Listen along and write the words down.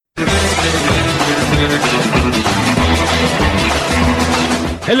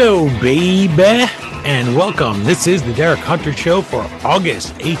Hello, baby, and welcome. This is the Derek Hunter Show for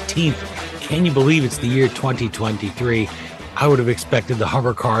August 18th. Can you believe it's the year 2023? I would have expected the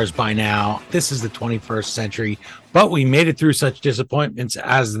hover cars by now. This is the 21st century, but we made it through such disappointments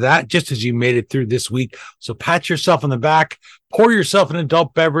as that, just as you made it through this week. So pat yourself on the back, pour yourself an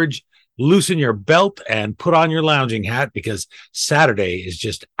adult beverage, loosen your belt, and put on your lounging hat because Saturday is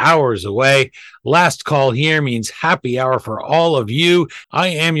just hours away. Last call here means happy hour for all of you. I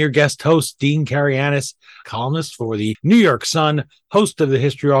am your guest host, Dean Karayanis, columnist for the New York Sun, host of the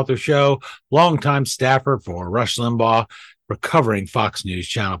History Author Show, longtime staffer for Rush Limbaugh, recovering Fox News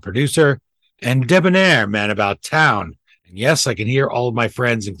Channel producer, and debonair man about town. And yes, I can hear all of my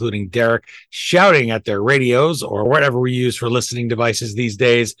friends, including Derek, shouting at their radios or whatever we use for listening devices these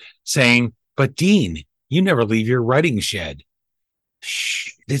days, saying, "But Dean, you never leave your writing shed."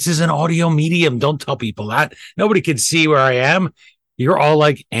 Shh, this is an audio medium. Don't tell people that. Nobody can see where I am. You're all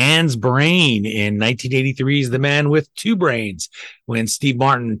like Anne's brain in 1983's The Man with Two Brains, when Steve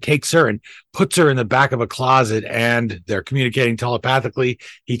Martin takes her and puts her in the back of a closet and they're communicating telepathically.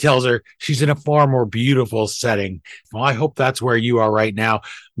 He tells her she's in a far more beautiful setting. Well, I hope that's where you are right now.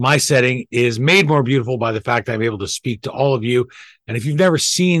 My setting is made more beautiful by the fact I'm able to speak to all of you. And if you've never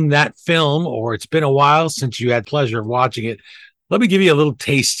seen that film, or it's been a while since you had pleasure of watching it, let me give you a little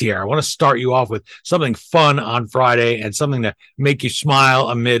taste here. I want to start you off with something fun on Friday and something to make you smile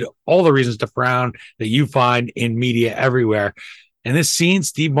amid all the reasons to frown that you find in media everywhere. In this scene,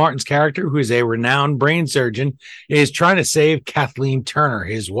 Steve Martin's character, who is a renowned brain surgeon, is trying to save Kathleen Turner,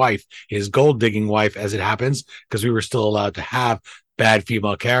 his wife, his gold-digging wife, as it happens, because we were still allowed to have bad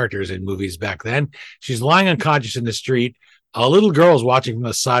female characters in movies back then. She's lying unconscious in the street. A little girl is watching from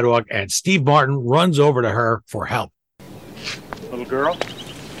the sidewalk, and Steve Martin runs over to her for help. Little girl?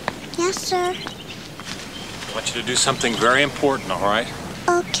 Yes, sir. I want you to do something very important, all right?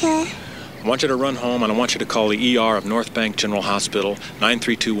 Okay. I want you to run home, and I want you to call the ER of North Bank General Hospital,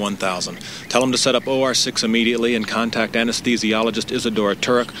 932-1000. Tell them to set up OR6 immediately and contact anesthesiologist Isadora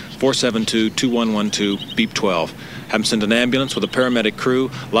Turek, 472-2112, beep 12. Have them send an ambulance with a paramedic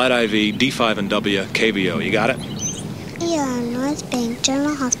crew, light IV, D5 and W, KVO. You got it? ER, North Bank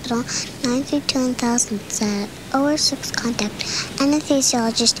General Hospital, 932-1000, set OR6 contact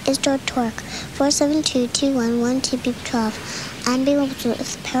anesthesiologist Isadora Turek, 472-2112, beep 12. Ambulance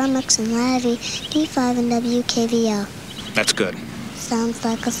with paramedics and light IV, D5 and W, KVO. That's good. Sounds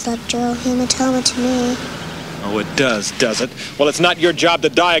like a subdural hematoma to me. Oh, it does it? Well, it's not your job to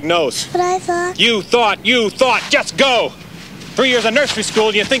diagnose. But I thought... You thought, just go! 3 years of nursery school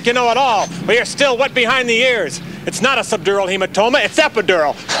and you think you know it all, but you're still wet behind the ears. It's not a subdural hematoma, it's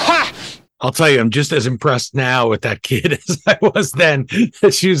epidural. Ha! I'll tell you, I'm just as impressed now with that kid as I was then,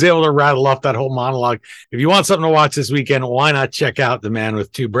 that she was able to rattle off that whole monologue. If you want something to watch this weekend, why not check out The Man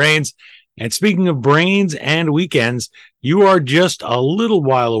with Two Brains? And speaking of brains and weekends, you are just a little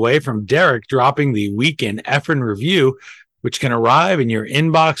while away from Derek dropping the Weekend Effin' Review, which can arrive in your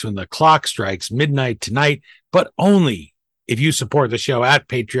inbox when the clock strikes midnight tonight, but only if you support the show at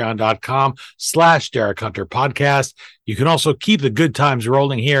patreon.com/Derek Hunter Podcast. You can also keep the good times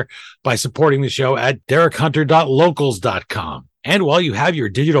rolling here by supporting the show at DerekHunter.locals.com. And while you have your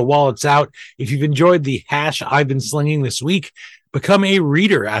digital wallets out, if you've enjoyed the hash I've been slinging this week, become a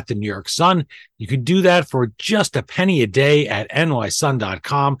reader at the New York Sun. You can do that for just a penny a day at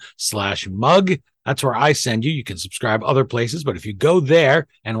nysun.com/mug. That's where I send you. You can subscribe other places, but if you go there,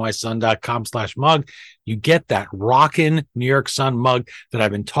 nysun.com/mug, you get that rockin' New York Sun mug that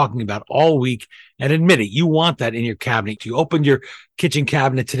I've been talking about all week. And admit it, you want that in your cabinet. You opened your kitchen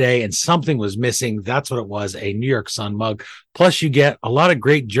cabinet today and something was missing. That's what it was, a New York Sun mug. Plus, you get a lot of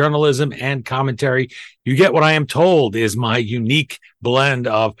great journalism and commentary. You get what I am told is my unique blend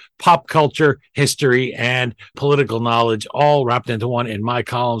of pop culture, history, and political knowledge, all wrapped into one in my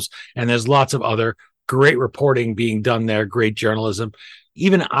columns. And there's lots of other great reporting being done there, great journalism.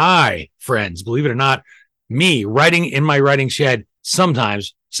 Even I, friends, believe it or not, me writing in my writing shed,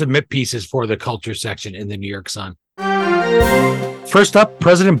 sometimes submit pieces for the culture section in the New York Sun. First up,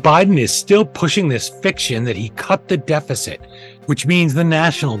 President Biden is still pushing this fiction that he cut the deficit, which means the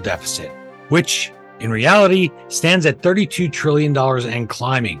national deficit, which in reality stands at $32 trillion and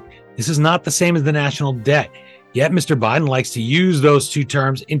climbing. This is not the same as the national debt. Yet Mr. Biden likes to use those two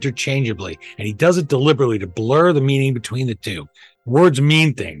terms interchangeably, and he does it deliberately to blur the meaning between the two. Words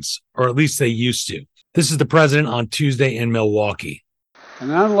mean things, or at least they used to. This is the president on Tuesday in Milwaukee.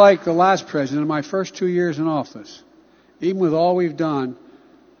 And unlike the last president, in my first 2 years in office, even with all we've done,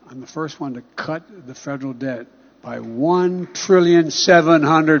 I'm the first one to cut the federal debt by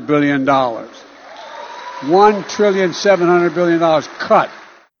 $1,700 billion. $1,700 billion cut.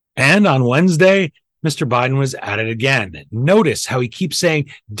 And on Wednesday, Mr. Biden was at it again. Notice how he keeps saying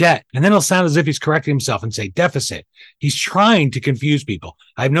debt, and then he'll sound as if he's correcting himself and say deficit. He's trying to confuse people.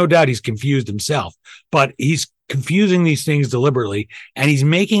 I have no doubt he's confused himself, but he's confusing these things deliberately, and he's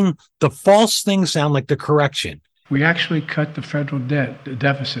making the false thing sound like the correction. We actually cut the federal debt, the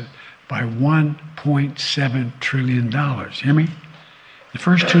deficit, by $1.7 trillion. You hear me? The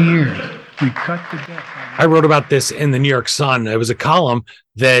first 2 years, we cut the debt. I wrote about this in the New York Sun. It was a column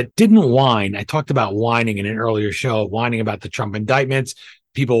that didn't whine. I talked about whining in an earlier show, whining about the Trump indictments,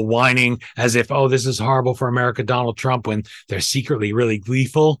 people whining as if, oh, this is horrible for America, Donald Trump, when they're secretly really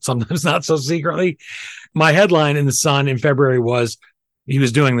gleeful, sometimes not so secretly. My headline in the Sun in February was, he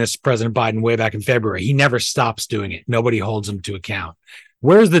was doing this, President Biden, way back in February. He never stops doing it. Nobody holds him to account.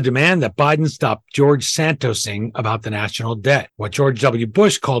 Where's the demand that Biden stop George Santosing about the national debt? What George W.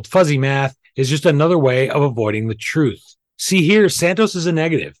 Bush called fuzzy math is just another way of avoiding the truth. See here, Santos is a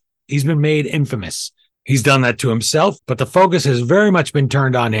negative. He's been made infamous. He's done that to himself, but the focus has very much been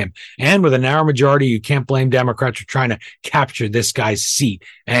turned on him. And with a narrow majority, you can't blame Democrats for trying to capture this guy's seat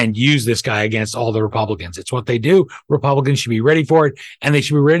and use this guy against all the Republicans. It's what they do. Republicans should be ready for it, and they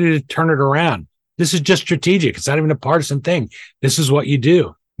should be ready to turn it around. This is just strategic. It's not even a partisan thing. This is what you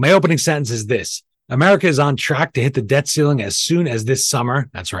do. My opening sentence is this. America is on track to hit the debt ceiling as soon as this summer.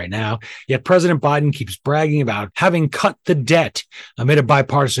 That's right now. Yet President Biden keeps bragging about having cut the debt amid a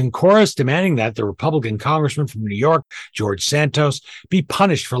bipartisan chorus demanding that the Republican congressman from New York, George Santos, be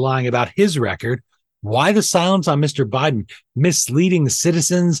punished for lying about his record. Why the silence on Mr. Biden misleading the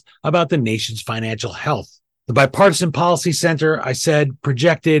citizens about the nation's financial health? The Bipartisan Policy Center, I said,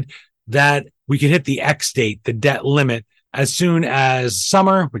 projected that we could hit the X date, the debt limit, as soon as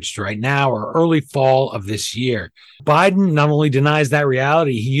summer, which is right now, or early fall of this year. Biden not only denies that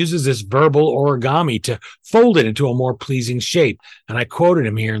reality, he uses this verbal origami to fold it into a more pleasing shape. And I quoted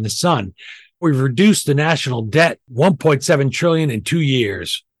him here in the Sun. We've reduced the national debt $1.7 trillion in 2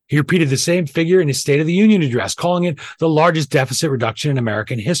 years. He repeated the same figure in his State of the Union address, calling it the largest deficit reduction in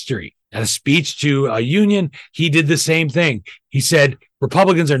American history. At a speech to a union, he did the same thing. He said,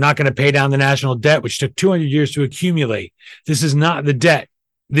 Republicans are not going to pay down the national debt, which took 200 years to accumulate. This is not the debt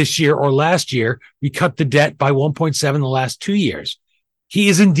this year or last year. We cut the debt by 1.7 the last 2 years. He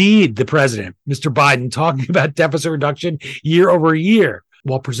is indeed the president, Mr. Biden, talking about deficit reduction year over year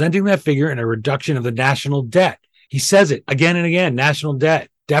while presenting that figure in a reduction of the national debt. He says it again and again, national debt,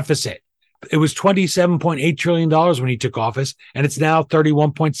 deficit. It was $27.8 trillion when he took office, and it's now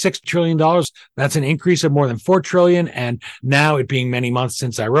 $31.6 trillion. That's an increase of more than $4 trillion. And now, it being many months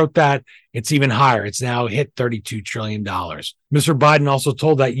since I wrote that, it's even higher. It's now hit $32 trillion. Mr. Biden also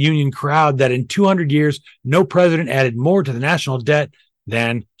told that union crowd that in 200 years, no president added more to the national debt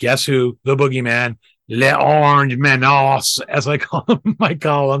than, guess who, the boogeyman, l'orange menace, as I call him in my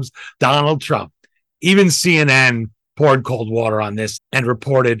columns, Donald Trump. Even CNN poured cold water on this and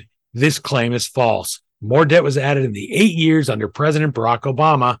reported this claim is false. More debt was added in the 8 years under President Barack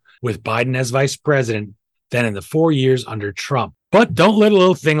Obama, with Biden as vice president, than in the 4 years under Trump. But don't let a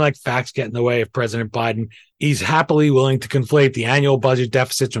little thing like facts get in the way of President Biden. He's happily willing to conflate the annual budget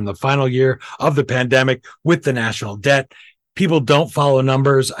deficits from the final year of the pandemic with the national debt. People don't follow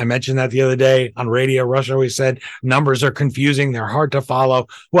numbers. I mentioned that the other day on radio. Rush always said numbers are confusing. They're hard to follow.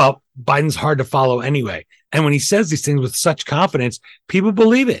 Well, Biden's hard to follow anyway. And when he says these things with such confidence, people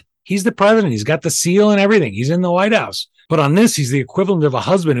believe it. He's the president. He's got the seal and everything. He's in the White House. But on this, he's the equivalent of a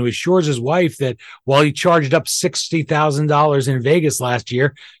husband who assures his wife that while he charged up $60,000 in Vegas last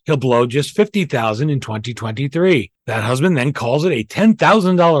year, he'll blow just $50,000 in 2023. That husband then calls it a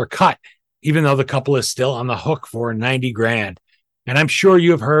 $10,000 cut, even though the couple is still on the hook for $90,000. And I'm sure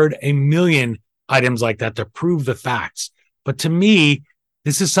you have heard a million items like that to prove the facts. But to me,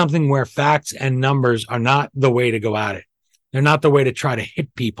 this is something where facts and numbers are not the way to go at it. They're not the way to try to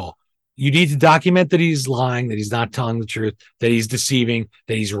hit people. You need to document that he's lying, that he's not telling the truth, that he's deceiving,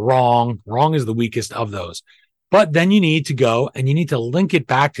 that he's wrong. Wrong is the weakest of those. But then you need to go and you need to link it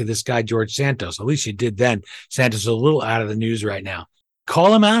back to this guy, George Santos. At least you did then. Santos is a little out of the news right now.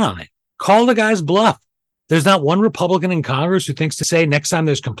 Call him out on it. Call the guy's bluff. There's not one Republican in Congress who thinks to say next time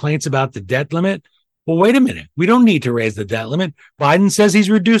there's complaints about the debt limit, well, wait a minute. We don't need to raise the debt limit. Biden says he's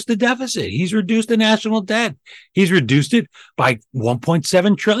reduced the deficit. He's reduced the national debt. He's reduced it by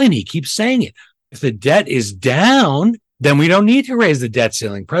 1.7 trillion. He keeps saying it. If the debt is down, then we don't need to raise the debt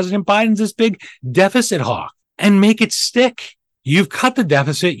ceiling. President Biden's this big deficit hawk, and make it stick. You've cut the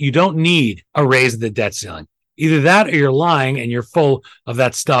deficit. You don't need a raise of the debt ceiling. Either that or you're lying and you're full of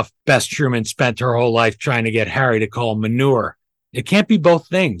that stuff Bess Truman spent her whole life trying to get Harry to call manure. It can't be both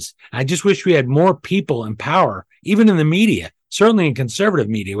things. I just wish we had more people in power, even in the media, certainly in conservative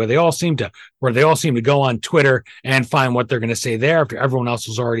media, where they all seem to go on Twitter and find what they're going to say there after everyone else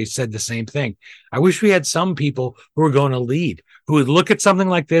has already said the same thing. I wish we had some people who were going to lead, who would look at something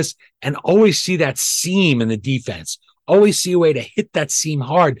like this and always see that seam in the defense, always see a way to hit that seam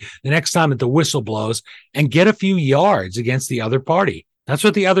hard the next time that the whistle blows and get a few yards against the other party. That's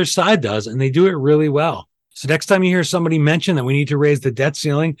what the other side does, and they do it really well. So next time you hear somebody mention that we need to raise the debt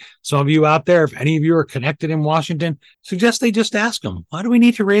ceiling, some of you out there, if any of you are connected in Washington, suggest they just ask them, why do we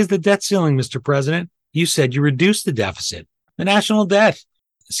need to raise the debt ceiling, Mr. President? You said you reduced the deficit, the national debt.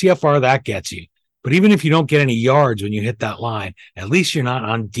 See how far that gets you. But even if you don't get any yards when you hit that line, at least you're not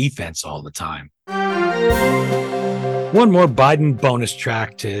on defense all the time. One more Biden bonus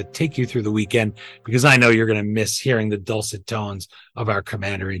track to take you through the weekend, because I know you're going to miss hearing the dulcet tones of our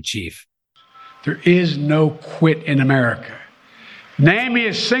commander-in-chief. There is no quit in America. Name me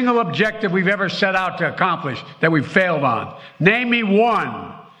a single objective we've ever set out to accomplish that we've failed on. Name me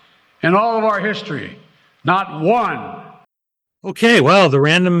one in all of our history. Not one. Okay, well, the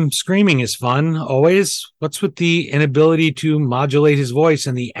random screaming is fun, always. What's with the inability to modulate his voice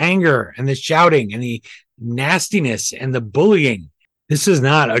and the anger and the shouting and the nastiness and the bullying? This is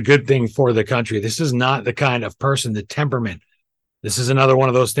not a good thing for the country. This is not the kind of person, the temperament. This is another one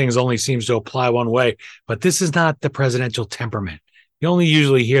of those things only seems to apply one way, but this is not the presidential temperament. You only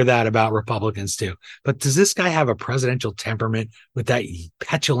usually hear that about Republicans too. But does this guy have a presidential temperament with that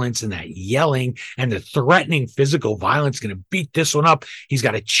petulance and that yelling and the threatening physical violence? Going to beat this one up. He's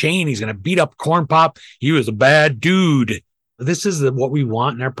got a chain. He's going to beat up Corn Pop. He was a bad dude. This is what we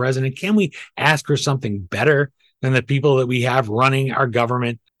want in our president. Can we ask for something better than the people that we have running our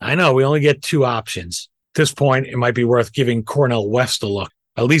government? I know we only get two options. At this point, it might be worth giving Cornel West a look.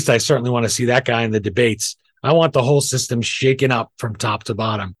 At least I certainly want to see that guy in the debates. I want the whole system shaken up from top to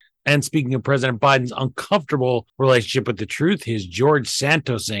bottom. And speaking of President Biden's uncomfortable relationship with the truth, his George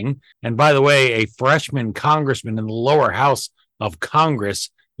Santosing, and by the way, a freshman congressman in the lower house of Congress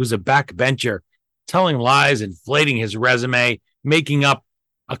who's a backbencher, telling lies, inflating his resume, making up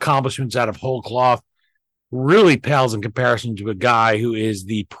accomplishments out of whole cloth, really pales in comparison to a guy who is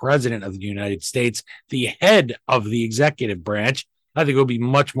the president of the United States, the head of the executive branch. I think it would be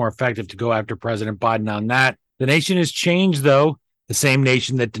much more effective to go after President Biden on that. The nation has changed, though. The same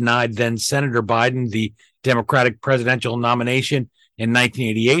nation that denied then Senator Biden the Democratic presidential nomination in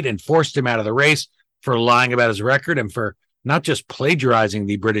 1988 and forced him out of the race for lying about his record and for not just plagiarizing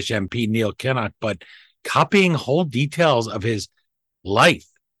the British MP Neil Kinnock, but copying whole details of his life.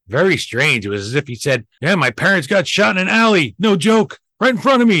 Very strange. It was as if he said, yeah, my parents got shot in an alley. No joke. Right in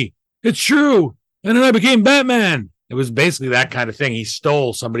front of me. It's true. And then I became Batman. It was basically that kind of thing. He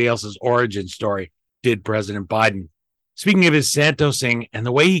stole somebody else's origin story, did President Biden. Speaking of his Santosing and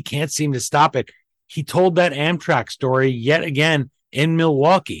the way he can't seem to stop it, he told that Amtrak story yet again in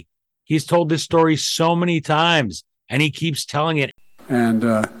Milwaukee. He's told this story so many times, and he keeps telling it.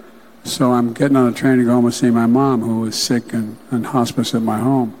 And so I'm getting on a train to go home and see my mom, who was sick and in hospice at my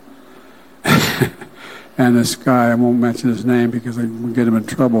home. And this guy, I won't mention his name because I will get him in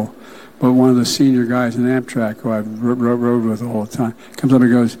trouble, but one of the senior guys in Amtrak who I've rode with all the time comes up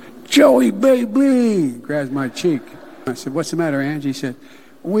and goes, Joey, baby, grabs my cheek. I said, what's the matter, Angie? He said,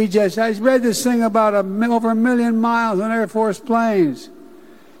 I read this thing about over 1 million miles on Air Force planes.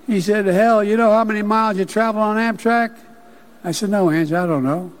 He said, hell, you know how many miles you travel on Amtrak? I said, no, Angie, I don't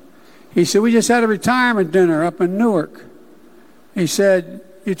know. He said, we just had a retirement dinner up in Newark. He said,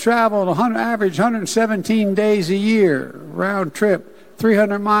 you traveled average 117 days a year, round trip,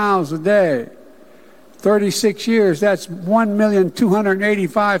 300 miles a day. 36 years, that's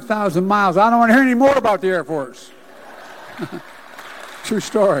 1,285,000 miles. I don't want to hear any more about the Air Force. True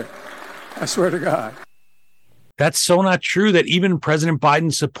story. I swear to God. That's so not true that even President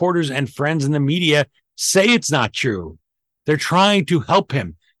Biden's supporters and friends in the media say it's not true. They're trying to help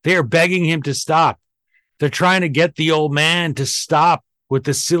him. They are begging him to stop. They're trying to get the old man to stop with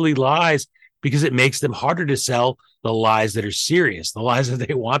the silly lies because it makes them harder to sell the lies that are serious, the lies that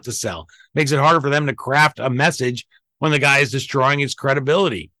they want to sell. Makes it harder for them to craft a message when the guy is destroying his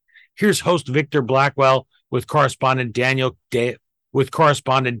credibility. Here's host Victor Blackwell with correspondent Daniel Dale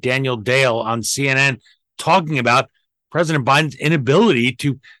on CNN talking about President Biden's inability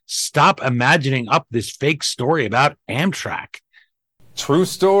to stop imagining up this fake story about Amtrak. True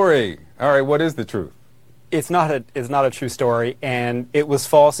story. All right, what is the truth? It's not a true story, and it was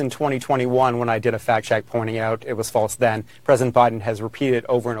false in 2021 when I did a fact check pointing out it was false then. President Biden has repeated it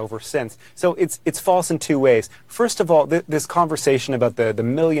over and over since. So it's false in two ways. First of all, this conversation about the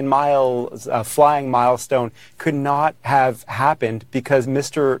 1 million miles flying milestone could not have happened because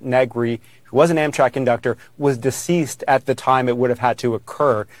Mr. Negri, who was an Amtrak conductor, was deceased at the time it would have had to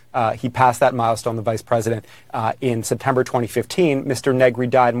occur. He passed that milestone, the vice president, in September 2015. Mr. Negri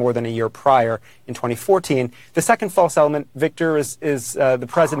died more than a year prior in 2014. The second false element, Victor, is the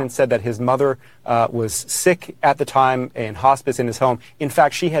president said that his mother was sick at the time in hospice in his home. In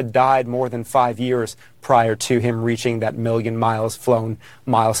fact, she had died more than 5 years prior to him reaching that million miles flown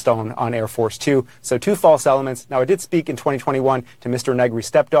milestone on Air Force Two. So two false elements. Now, I did speak in 2021 to Mr. Negri's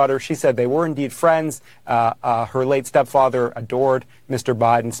stepdaughter. She said they were indeed friends. Her late stepfather adored Mr.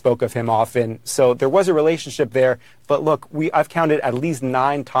 Biden, spoke of him often. So there was a relationship there. But look, I've counted at least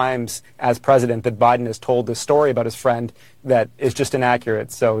 9 times as president that Biden has told this story about his friend that is just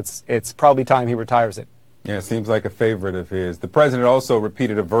inaccurate. So it's probably time he retires it. Yeah, it seems like a favorite of his. The president also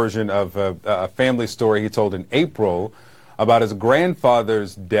repeated a version of a family story he told in April about his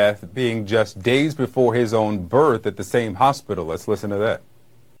grandfather's death being just days before his own birth at the same hospital. Let's listen to that.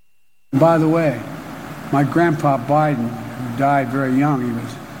 By the way, my grandpa Biden, who died very young,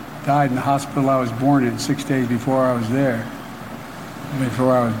 died in the hospital I was born in 6 days before I was there,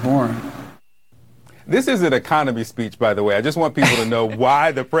 before I was born. This is an economy speech, by the way. I just want people to know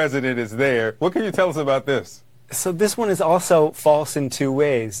why the president is there. What can you tell us about this? So this one is also false in 2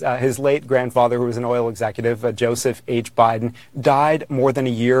 ways. His late grandfather, who was an oil executive, Joseph H. Biden, died more than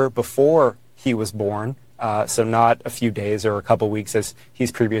a year before he was born. So not a few days or a couple weeks, as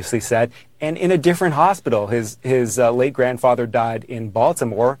he's previously said. And in a different hospital. His late grandfather died in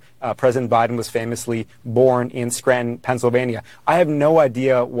Baltimore. President Biden was famously born in Scranton, Pennsylvania. I have no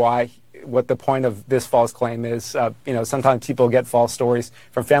idea what the point of this false claim is. Sometimes people get false stories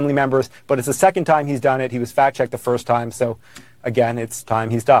from family members, but it's the second time he's done it. He was fact-checked the first time. So again, it's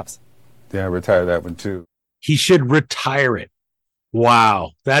time he stops. Yeah, retire that one too. He should retire it.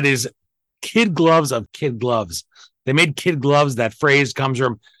 Wow. That is kid gloves of kid gloves. They made kid gloves. That phrase comes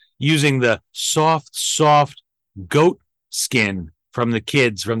from using the soft goat skin from the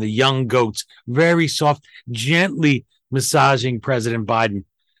kids, from the young goats, very soft, gently massaging President Biden.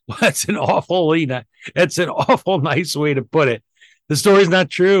 That's an awful nice way to put it. The story's not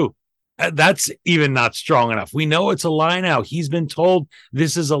true. That's even not strong enough. We know it's a lie now. He's been told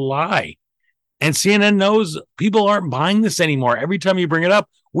this is a lie. And CNN knows people aren't buying this anymore. Every time you bring it up,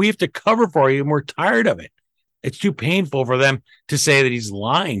 we have to cover for you, and we're tired of it. It's too painful for them to say that he's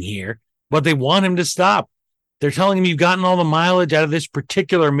lying here, but they want him to stop. They're telling him you've gotten all the mileage out of this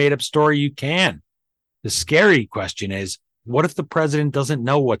particular made-up story you can. The scary question is, what if the president doesn't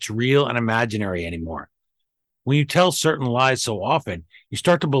know what's real and imaginary anymore? When you tell certain lies so often, you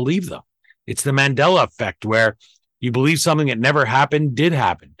start to believe them. It's the Mandela effect, where you believe something that never happened did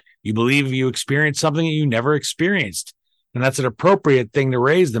happen. You believe you experienced something that you never experienced. And that's an appropriate thing to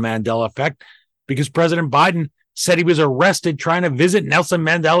raise the Mandela effect, because President Biden said he was arrested trying to visit Nelson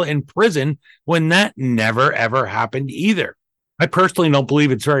Mandela in prison when that never, ever happened either. I personally don't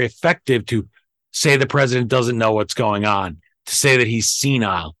believe it's very effective to say the president doesn't know what's going on, to say that he's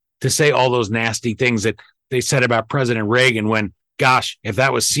senile, to say all those nasty things that they said about President Reagan when, gosh, if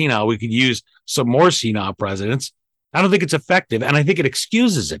that was senile, we could use some more senile presidents. I don't think it's effective, and I think it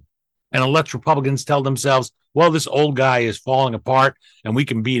excuses it. And it lets Republicans tell themselves, well, this old guy is falling apart and we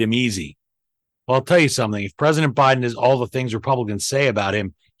can beat him easy. Well, I'll tell you something. If President Biden is all the things Republicans say about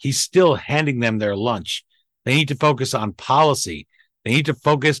him, he's still handing them their lunch. They need to focus on policy. They need to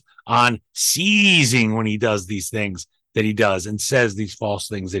focus on seizing when he does these things that he does and says these false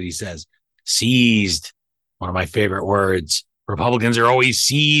things that he says. Seized, one of my favorite words. Republicans are always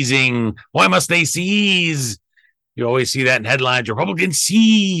seizing. Why must they seize? You always see that in headlines. Republicans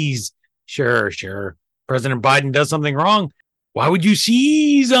seize. Sure. President Biden does something wrong. Why would you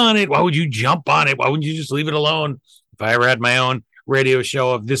seize on it? Why would you jump on it? Why wouldn't you just leave it alone? If I ever had my own radio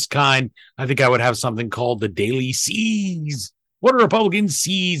show of this kind, I think I would have something called the Daily Seize. What are Republicans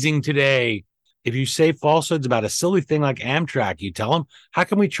seizing today? If you say falsehoods about a silly thing like Amtrak, you tell them, how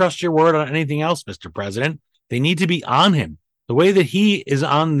can we trust your word on anything else, Mr. President? They need to be on him the way that he is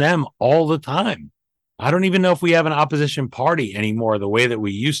on them all the time. I don't even know if we have an opposition party anymore the way that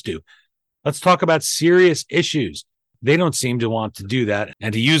we used to. Let's talk about serious issues. They don't seem to want to do that.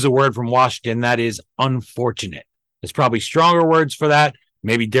 And to use a word from Washington, that is unfortunate. There's probably stronger words for that.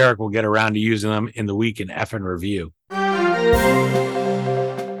 Maybe Derek will get around to using them in the week in Effin' Review.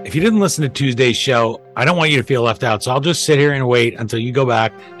 If you didn't listen to Tuesday's show, I don't want you to feel left out. So I'll just sit here and wait until you go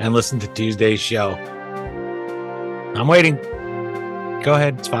back and listen to Tuesday's show. I'm waiting. Go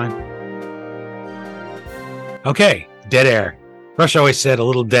ahead. It's fine. Okay. Dead air. Rush always said a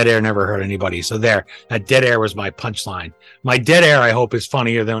little dead air never hurt anybody. So there, that dead air was my punchline. My dead air, I hope, is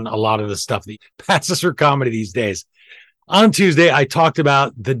funnier than a lot of the stuff that passes for comedy these days. On Tuesday, I talked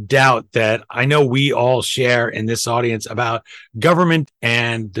about the doubt that I know we all share in this audience about government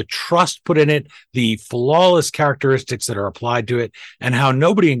and the trust put in it, the flawless characteristics that are applied to it, and how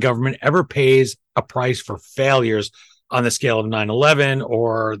nobody in government ever pays a price for failures on the scale of 9/11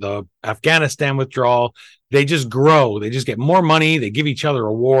 or the Afghanistan withdrawal. They just grow. They just get more money. They give each other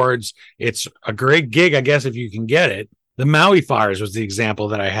awards. It's a great gig, I guess, if you can get it. The Maui fires was the example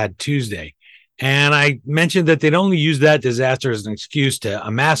that I had Tuesday. And I mentioned that they'd only use that disaster as an excuse to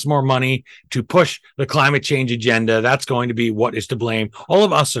amass more money, to push the climate change agenda. That's going to be what is to blame. All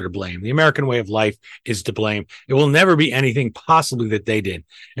of us are to blame. The American way of life is to blame. It will never be anything possibly that they did.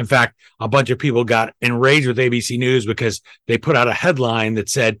 In fact, a bunch of people got enraged with ABC News because they put out a headline that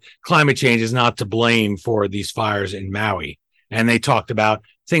said climate change is not to blame for these fires in Maui. And they talked about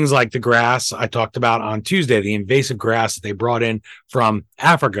things like the grass I talked about on Tuesday, the invasive grass that they brought in from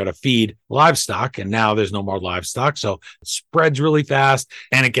Africa to feed livestock. And now there's no more livestock. So it spreads really fast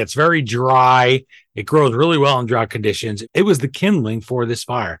and it gets very dry. It grows really well in drought conditions. It was the kindling for this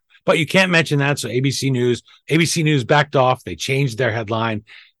fire. But you can't mention that. So ABC News backed off. They changed their headline.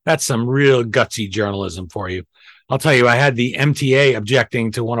 That's some real gutsy journalism for you. I'll tell you, I had the MTA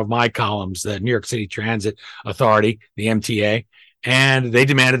objecting to one of my columns, the New York City Transit Authority, the MTA, and they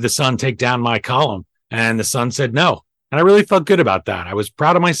demanded the Sun take down my column. And the Sun said no. And I really felt good about that. I was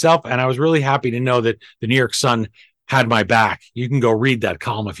proud of myself, and I was really happy to know that the New York Sun had my back. You can go read that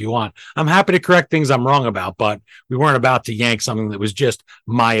column if you want. I'm happy to correct things I'm wrong about, but we weren't about to yank something that was just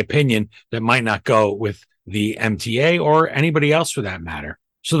my opinion that might not go with the MTA or anybody else for that matter.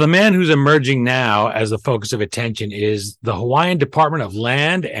 So the man who's emerging now as the focus of attention is the Hawaiian Department of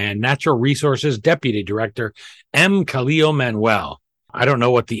Land and Natural Resources Deputy Director, M. Kalio Manuel. I don't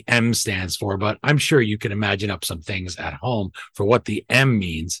know what the M stands for, but I'm sure you can imagine up some things at home for what the M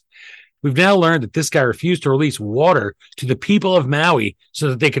means. We've now learned that this guy refused to release water to the people of Maui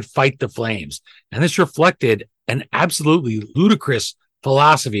so that they could fight the flames. And this reflected an absolutely ludicrous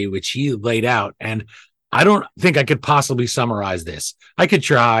philosophy which he laid out. And I don't think I could possibly summarize this. I could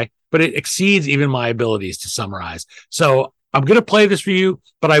try, but it exceeds even my abilities to summarize. So I'm going to play this for you,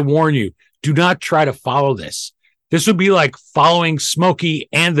 but I warn you, do not try to follow this. This would be like following Smokey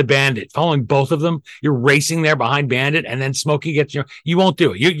and the Bandit, following both of them. You're racing there behind Bandit, and then Smokey gets you. You won't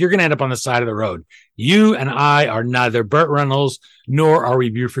do it. You're going to end up on the side of the road. You and I are neither Burt Reynolds nor are we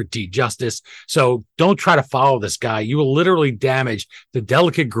Buford T. Justice. So don't try to follow this guy. You will literally damage the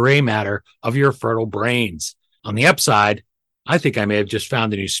delicate gray matter of your fertile brains. On the upside, I think I may have just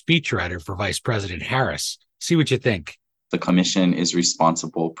found a new speechwriter for Vice President Harris. See what you think. The commission is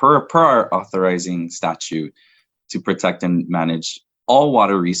responsible per our authorizing statute to protect and manage all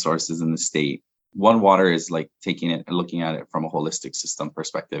water resources in the state. One Water is like taking it and looking at it from a holistic system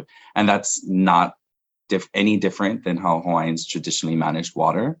perspective. And that's not any different than how Hawaiians traditionally managed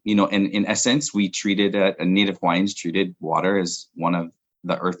water. You know, in essence, Native Hawaiians treated water as one of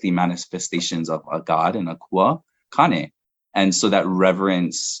the earthly manifestations of a god and a kua kane. And so that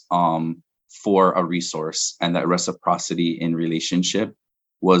reverence for a resource and that reciprocity in relationship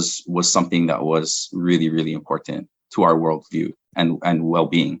was something that was really, really important to our worldview and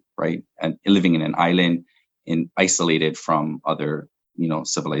well-being, right? And living in an island, isolated from other,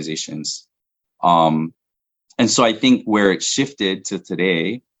 civilizations. And so I think where it shifted to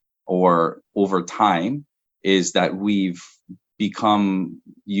today or over time is that we've become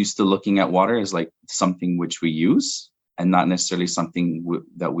used to looking at water as like something which we use and not necessarily something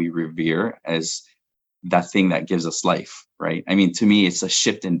that we revere as that thing that gives us life, right? I mean, to me, it's a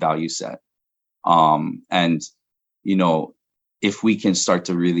shift in value set. And, if we can start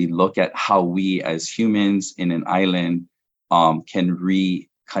to really look at how we as humans in an island can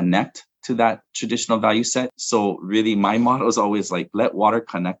reconnect to that traditional value set. So really my motto is always like, let water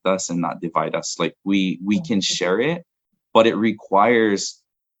connect us and not divide us. Like we can share it, but it requires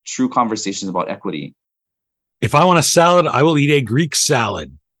true conversations about equity. If I want a salad, I will eat a Greek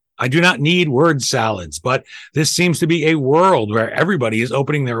salad. I do not need word salads, but this seems to be a world where everybody is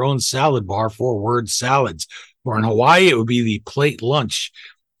opening their own salad bar for word salads. Or in Hawaii, it would be the plate lunch.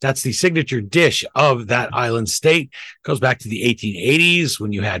 That's the signature dish of that island state. It goes back to the 1880s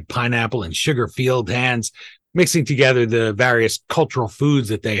when you had pineapple and sugar field hands mixing together the various cultural foods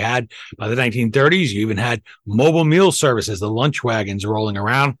that they had. By the 1930s, you even had mobile meal services, the lunch wagons rolling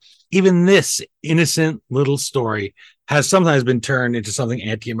around. Even this innocent little story has sometimes been turned into something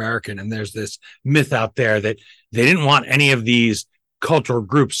anti-American. And there's this myth out there that they didn't want any of these cultural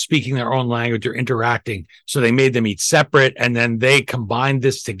groups speaking their own language or interacting. So they made them eat separate and then they combined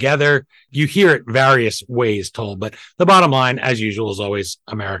this together. You hear it various ways told, but the bottom line, as usual, is always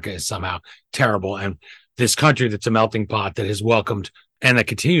America is somehow terrible. And this country that's a melting pot that has welcomed and that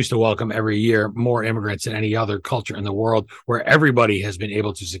continues to welcome every year more immigrants than any other culture in the world, where everybody has been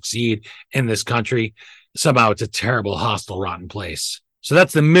able to succeed in this country. Somehow it's a terrible, hostile, rotten place. So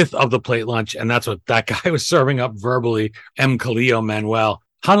that's the myth of the plate lunch, and that's what that guy was serving up verbally, M. Khalil Manuel.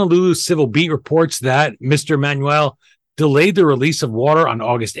 Honolulu Civil Beat reports that Mr. Manuel delayed the release of water on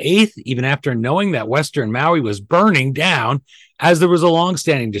August 8th, even after knowing that Western Maui was burning down, as there was a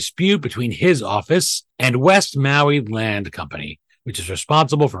longstanding dispute between his office and West Maui Land Company, which is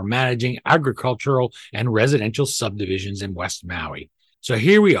responsible for managing agricultural and residential subdivisions in West Maui. So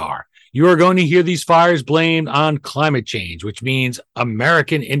here we are. You are going to hear these fires blamed on climate change, which means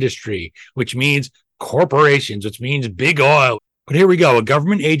American industry, which means corporations, which means big oil. But here we go, a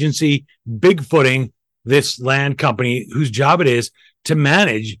government agency bigfooting this land company whose job it is to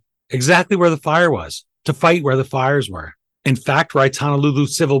manage exactly where the fire was, to fight where the fires were. In fact, writes Honolulu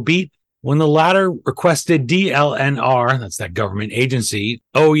Civil Beat, when the latter requested DLNR, that's that government agency,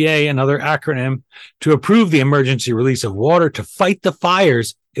 oh yay, another acronym, to approve the emergency release of water to fight the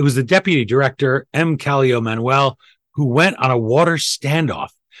fires, it was the deputy director, M. Khalil Manuel, who went on a water standoff.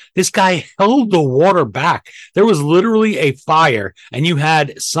 This guy held the water back. There was literally a fire, and you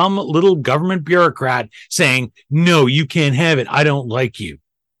had some little government bureaucrat saying, no, you can't have it. I don't like you.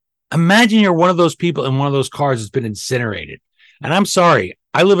 Imagine you're one of those people in one of those cars that's been incinerated. And I'm sorry,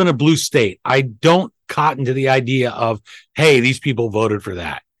 I live in a blue state. I don't cotton to the idea of, hey, these people voted for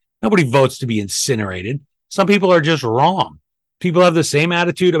that. Nobody votes to be incinerated. Some people are just wrong. People have the same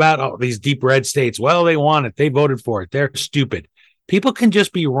attitude about these deep red states. Well, they want it. They voted for it. They're stupid. People can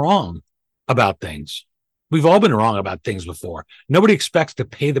just be wrong about things. We've all been wrong about things before. Nobody expects to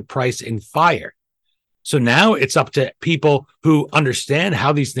pay the price in fire. So now it's up to people who understand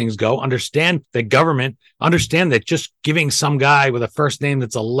how these things go, understand the government, understand that just giving some guy with a first name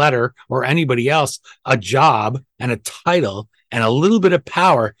that's a letter or anybody else a job and a title and a little bit of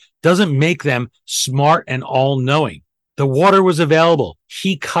power doesn't make them smart and all-knowing. The water was available.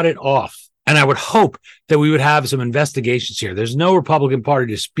 He cut it off. And I would hope that we would have some investigations here. There's no Republican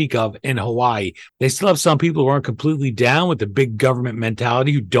Party to speak of in Hawaii. They still have some people who aren't completely down with the big government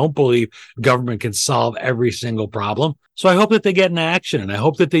mentality, who don't believe government can solve every single problem. So I hope that they get in action, and I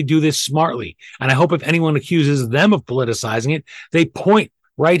hope that they do this smartly. And I hope if anyone accuses them of politicizing it, they point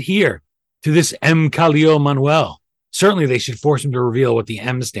right here to this M. Khalil Manuel. Certainly they should force him to reveal what the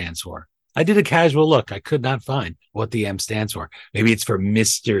M stands for. I did a casual look. I could not find what the M stands for. Maybe it's for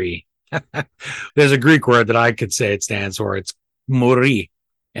mystery. There's a Greek word that I could say it stands for. It's muri.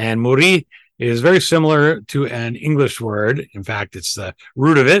 And muri is very similar to an English word. In fact, it's the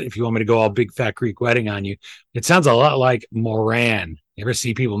root of it. If you want me to go all big fat Greek wedding on you, it sounds a lot like Moran. You ever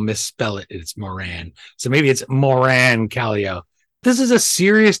see people misspell it? It's Moran. So maybe it's Moran Kallio. This is a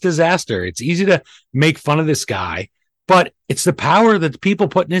serious disaster. It's easy to make fun of this guy, but it's the power that the people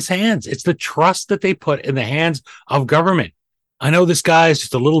put in his hands. It's the trust that they put in the hands of government. I know this guy is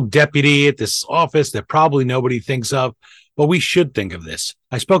just a little deputy at this office that probably nobody thinks of, but we should think of this.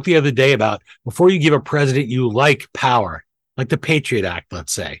 I spoke the other day about before you give a president you like power, like the Patriot Act,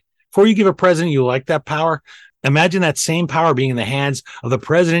 let's say. Before you give a president you like that power, imagine that same power being in the hands of the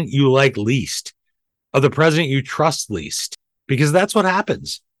president you like least, of the president you trust least, because that's what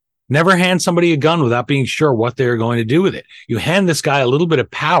happens. Never hand somebody a gun without being sure what they're going to do with it. You hand this guy a little bit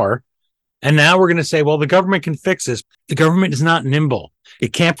of power, and now we're going to say, well, the government can fix this. The government is not nimble.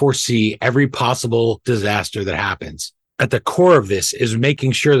 It can't foresee every possible disaster that happens. At the core of this is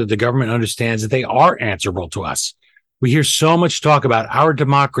making sure that the government understands that they are answerable to us. We hear so much talk about our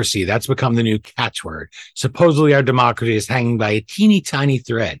democracy. That's become the new catchword. Supposedly our democracy is hanging by a teeny tiny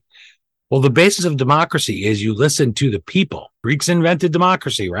thread. Well, the basis of democracy is you listen to the people. Greeks invented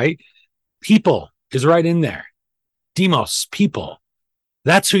democracy, right? People is right in there. Demos, people.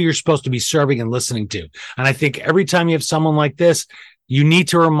 That's who you're supposed to be serving and listening to. And I think every time you have someone like this, you need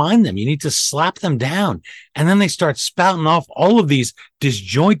to remind them, you need to slap them down. And then they start spouting off all of these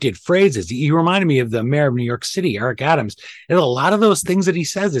disjointed phrases. He reminded me of the mayor of New York City, Eric Adams. And a lot of those things that he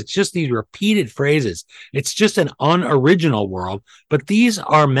says, it's just these repeated phrases. It's just an unoriginal world. But these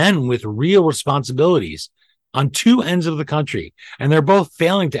are men with real responsibilities on two ends of the country, and they're both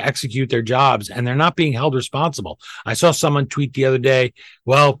failing to execute their jobs, and they're not being held responsible. I saw someone tweet the other day,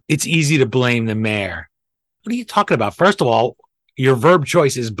 well, it's easy to blame the mayor. What are you talking about? First of all, your verb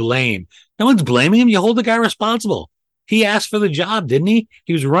choice is blame. No one's blaming him. You hold the guy responsible. He asked for the job, didn't he?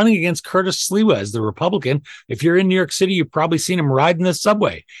 He was running against Curtis Sliwa as the Republican. If you're in New York City, you've probably seen him ride in the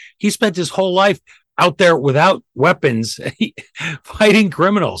subway. He spent his whole life out there without weapons, fighting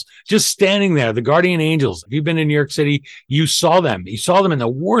criminals, just standing there, the guardian angels. If you've been in New York City, you saw them. You saw them in the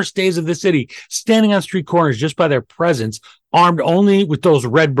worst days of the city, standing on street corners just by their presence, armed only with those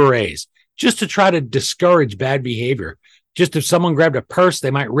red berets, just to try to discourage bad behavior. Just if someone grabbed a purse,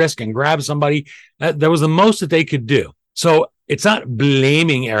 they might risk and grab somebody. That was the most that they could do. So it's not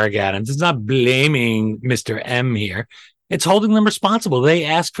blaming Eric Adams. It's not blaming Mr. M here. It's holding them responsible. They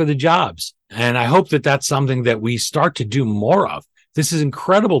asked for the jobs. And I hope that that's something that we start to do more of. This is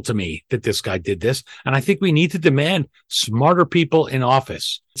incredible to me that this guy did this. And I think we need to demand smarter people in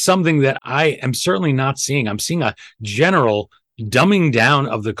office. It's something that I am certainly not seeing. I'm seeing a general dumbing down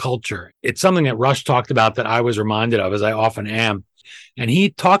of the culture. It's something that Rush talked about that I was reminded of, as I often am. And he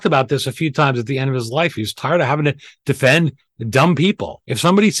talked about this a few times at the end of his life. He was tired of having to defend dumb people. If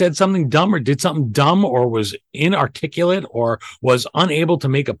somebody said something dumb or did something dumb or was inarticulate or was unable to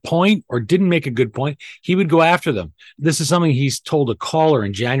make a point or didn't make a good point, he would go after them. This is something he's told a caller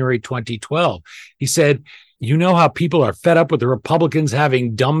in January 2012. He said, you know how people are fed up with the Republicans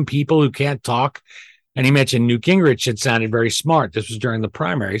having dumb people who can't talk? And he mentioned Newt Gingrich had sounded very smart. This was during the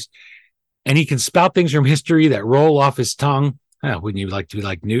primaries. And he can spout things from history that roll off his tongue. Wouldn't you like to be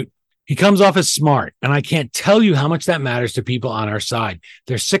like Newt? He comes off as smart, and I can't tell you how much that matters to people on our side.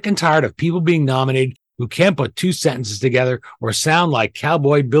 They're sick and tired of people being nominated who can't put two sentences together or sound like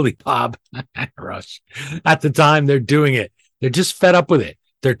Cowboy Billy Bob. Rush. At the time, they're doing it. They're just fed up with it.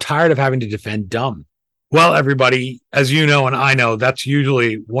 They're tired of having to defend dumb. Well, everybody, as you know and I know, that's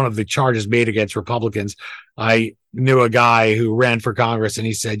usually one of the charges made against Republicans. I knew a guy who ran for Congress, and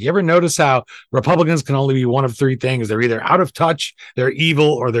he said, you ever notice how Republicans can only be one of three things? They're either out of touch, they're evil,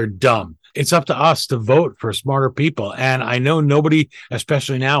 or they're dumb. It's up to us to vote for smarter people. And I know nobody,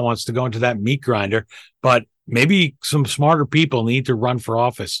 especially now, wants to go into that meat grinder, but maybe some smarter people need to run for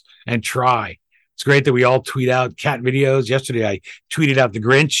office and try. It's great that we all tweet out cat videos. Yesterday, I tweeted out the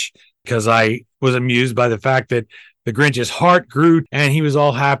Grinch because I was amused by the fact that the Grinch's heart grew and he was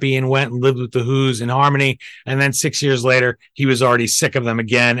all happy and went and lived with the Who's in harmony. And then 6 years later, he was already sick of them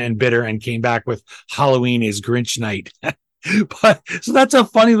again and bitter and came back with Halloween is Grinch night. But so that's a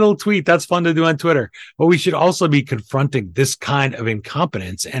funny little tweet. That's fun to do on Twitter. But we should also be confronting this kind of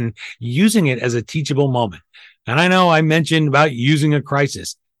incompetence and using it as a teachable moment. And I know I mentioned about using a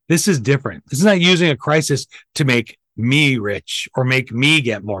crisis. This is different. This is not using a crisis to make me rich or make me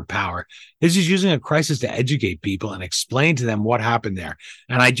get more power. This is using a crisis to educate people and explain to them what happened there.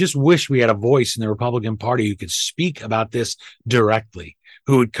 And I just wish we had a voice in the Republican Party who could speak about this directly,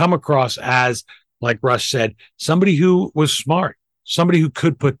 who would come across as, like Rush said, somebody who was smart, somebody who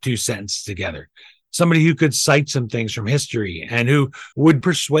could put two sentences together, somebody who could cite some things from history and who would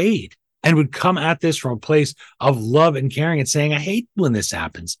persuade and would come at this from a place of love and caring and saying, I hate when this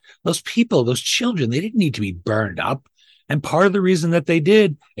happens. Those people, those children, they didn't need to be burned up. And part of the reason that they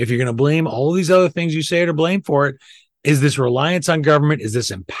did, if you're going to blame all these other things you say are to blame for it, is this reliance on government, is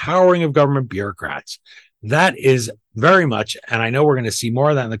this empowering of government bureaucrats. That is very much, and I know we're going to see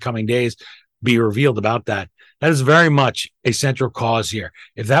more of that in the coming days, be revealed about that. That is very much a central cause here.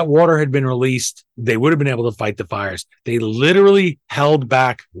 If that water had been released, they would have been able to fight the fires. They literally held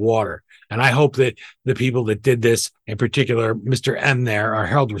back water. And I hope that the people that did this, in particular, Mr. M there, are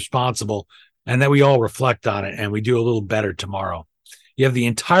held responsible and that we all reflect on it and we do a little better tomorrow. You have the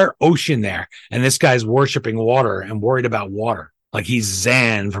entire ocean there, and this guy's worshiping water and worried about water, like he's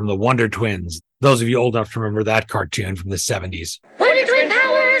Zan from the Wonder Twins. Those of you old enough to remember that cartoon from the 70s. Wonder Twin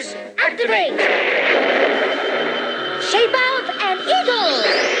powers, activate! Shape out an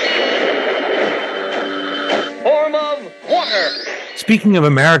eagle! Form of water! Speaking of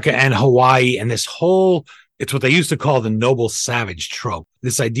America and Hawaii and this whole, it's what they used to call the noble savage trope,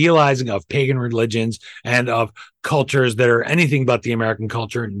 this idealizing of pagan religions and of cultures that are anything but the American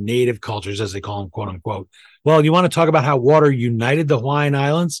culture, native cultures, as they call them, quote unquote. Well, you want to talk about how water united the Hawaiian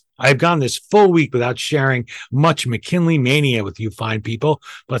Islands? I've gone this full week without sharing much McKinley mania with you fine people.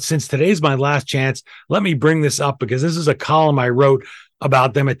 But since today's my last chance, let me bring this up because this is a column I wrote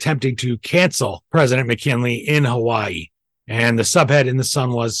about them attempting to cancel President McKinley in Hawaii. And the subhead in the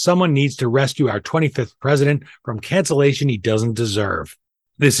Sun was, someone needs to rescue our 25th president from cancellation he doesn't deserve.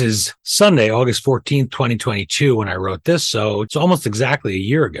 This is Sunday, August 14th, 2022, when I wrote this, so it's almost exactly a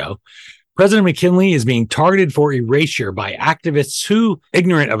year ago. President McKinley is being targeted for erasure by activists who,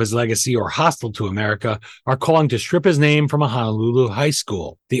 ignorant of his legacy or hostile to America, are calling to strip his name from a Honolulu high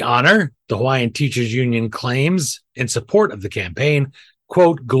school. The honor, the Hawaiian Teachers Union claims, in support of the campaign,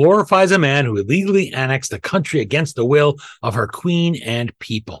 quote, glorifies a man who illegally annexed the country against the will of her queen and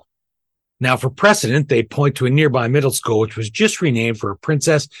people. Now, for precedent, they point to a nearby middle school, which was just renamed for a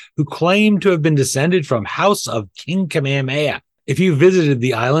princess who claimed to have been descended from House of King Kamehameha. If you visited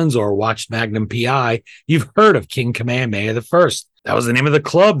the islands or watched Magnum P.I., you've heard of King Kamehameha I. That was the name of the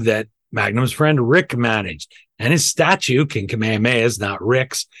club that Magnum's friend Rick managed. And his statue, King Kamehameha's, not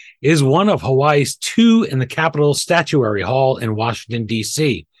Rick's, is one of Hawaii's two in the Capitol Statuary Hall in Washington,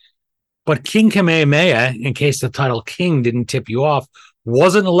 D.C. But King Kamehameha, in case the title King didn't tip you off,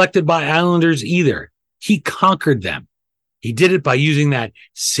 wasn't elected by islanders either. He conquered them. He did it by using that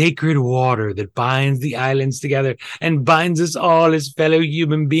sacred water that binds the islands together and binds us all as fellow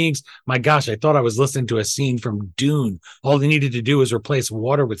human beings. My gosh, I thought I was listening to a scene from Dune. All they needed to do was replace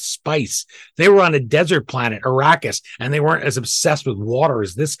water with spice. They were on a desert planet, Arrakis, and they weren't as obsessed with water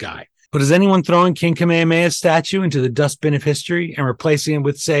as this guy. But is anyone throwing King Kamehameha's statue into the dustbin of history and replacing it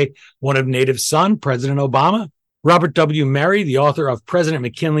with, say, one of Native's son, President Obama? Robert W. Murray, the author of President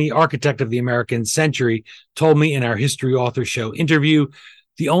McKinley, Architect of the American Century, told me in our History Author Show interview,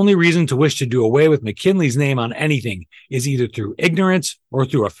 the only reason to wish to do away with McKinley's name on anything is either through ignorance or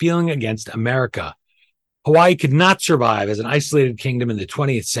through a feeling against America. Hawaii could not survive as an isolated kingdom in the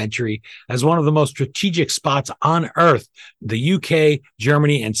 20th century as one of the most strategic spots on earth. The UK,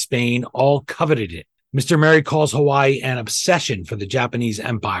 Germany, and Spain all coveted it. Mr. Murray calls Hawaii an obsession for the Japanese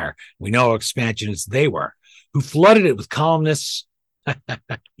Empire. We know how expansionists they were, who flooded it with columnists.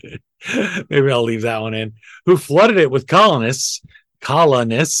 Maybe I'll leave that one in. Who flooded it with colonists,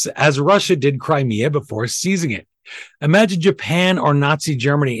 as Russia did Crimea before seizing it. Imagine Japan or Nazi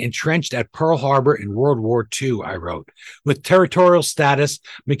Germany entrenched at Pearl Harbor in World War II, I wrote. With territorial status,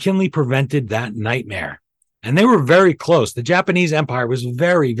 McKinley prevented that nightmare. And they were very close. The Japanese Empire was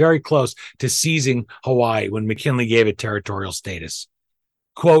very, very close to seizing Hawaii when McKinley gave it territorial status.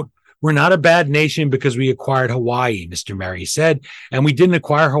 Quote, "We're not a bad nation because we acquired Hawaii," Mr. Murray said, and we didn't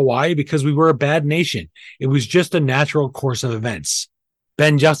acquire Hawaii because we were a bad nation. It was just a natural course of events.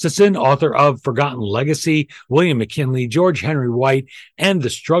 Ben Justison, author of Forgotten Legacy, William McKinley, George Henry White, and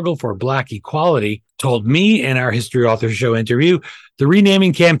The Struggle for Black Equality, told me in our History Author Show interview, the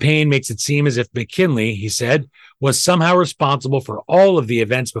renaming campaign makes it seem as if McKinley, he said, was somehow responsible for all of the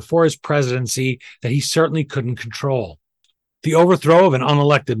events before his presidency that he certainly couldn't control. The overthrow of an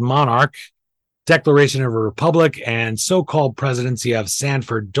unelected monarch, declaration of a republic, and so-called presidency of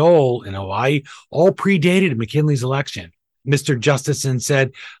Sanford Dole in Hawaii all predated McKinley's election. Mr. Justison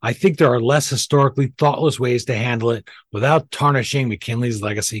said, "I think there are less historically thoughtless ways to handle it without tarnishing McKinley's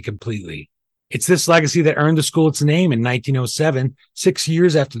legacy completely. It's this legacy that earned the school its name in 1907, 6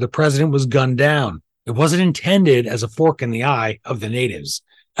 years after the president was gunned down. It wasn't intended as a fork in the eye of the natives."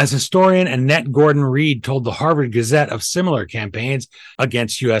 As historian Annette Gordon-Reed told the Harvard Gazette of similar campaigns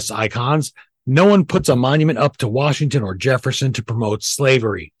against U.S. icons, no one puts a monument up to Washington or Jefferson to promote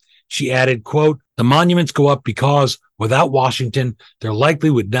slavery. She added, quote, "The monuments go up because without Washington, there likely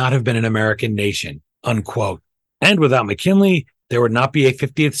would not have been an American nation," unquote. And without McKinley, there would not be a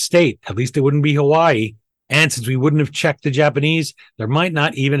 50th state. At least it wouldn't be Hawaii. And since we wouldn't have checked the Japanese, there might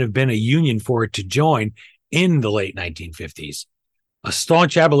not even have been a union for it to join in the late 1950s. A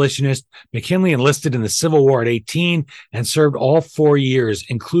staunch abolitionist, McKinley enlisted in the Civil War at 18 and served all 4 years,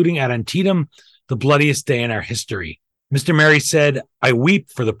 including at Antietam, the bloodiest day in our history. Mr. Murray said, "I weep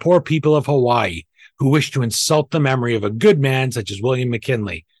for the poor people of Hawaii who wish to insult the memory of a good man such as William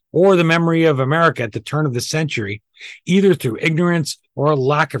McKinley, or the memory of America at the turn of the century, either through ignorance or a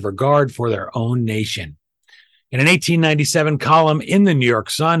lack of regard for their own nation." In an 1897 column in the New York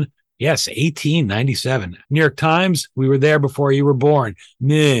Sun, yes, 1897, New York Times, we were there before you were born.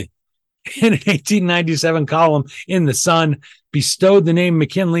 Meh. In an 1897 column in the Sun, bestowed the name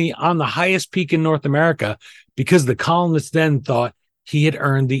McKinley on the highest peak in North America because the columnist then thought he had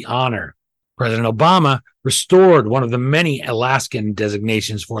earned the honor. President Obama restored one of the many Alaskan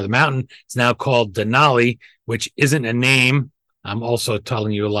designations for the mountain. It's now called Denali, which isn't a name. I'm also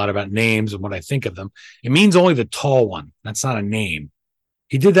telling you a lot about names and what I think of them. It means only the tall one. That's not a name.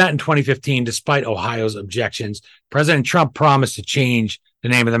 He did that in 2015, despite Ohio's objections. President Trump promised to change the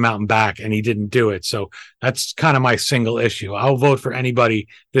name of the mountain back, and he didn't do it. So that's kind of my single issue. I'll vote for anybody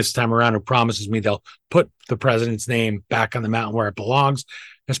this time around who promises me they'll put the president's name back on the mountain where it belongs,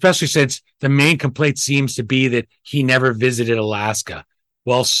 especially since the main complaint seems to be that he never visited Alaska.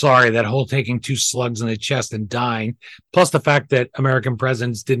 Well, sorry, that whole taking 2 slugs in the chest and dying, plus the fact that American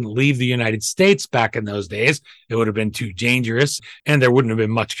presidents didn't leave the United States back in those days, it would have been too dangerous, and there wouldn't have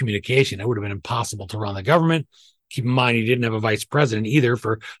been much communication. It would have been impossible to run the government. Keep in mind, he didn't have a vice president either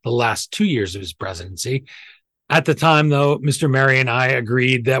for the last 2 years of his presidency. At the time, though, Mr. Murray and I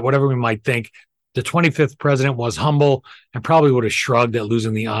agreed that whatever we might think, The 25th president was humble and probably would have shrugged at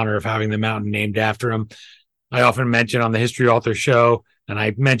losing the honor of having the mountain named after him. I often mention on the History Author show, and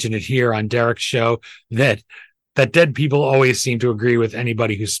I mention it here on Derek's show, that dead people always seem to agree with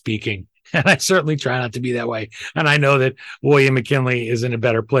anybody who's speaking. And I certainly try not to be that way. And I know that William McKinley is in a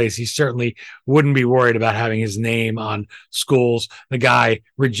better place. He certainly wouldn't be worried about having his name on schools. The guy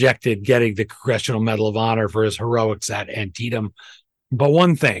rejected getting the Congressional Medal of Honor for his heroics at Antietam. But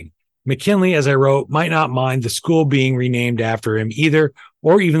one thing, McKinley, as I wrote, might not mind the school being renamed after him either,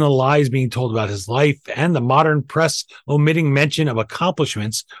 or even the lies being told about his life and the modern press omitting mention of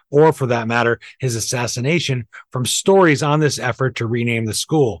accomplishments, or for that matter, his assassination, from stories on this effort to rename the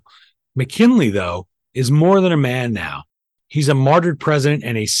school. McKinley, though, is more than a man now. He's a martyred president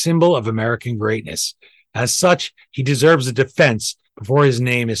and a symbol of American greatness. As such, he deserves a defense before his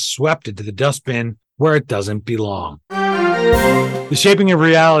name is swept into the dustbin where it doesn't belong. The shaping of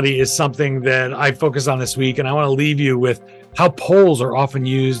reality is something that I focus on this week, and I want to leave you with how polls are often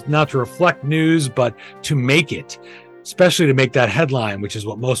used not to reflect news, but to make it, especially to make that headline, which is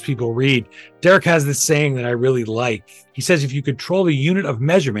what most people read. Derek has this saying that I really like. He says, if you control the unit of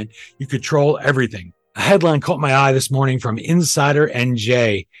measurement, you control everything. A headline caught my eye this morning from Insider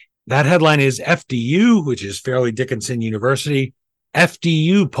NJ. That headline is FDU, which is Fairleigh Dickinson University,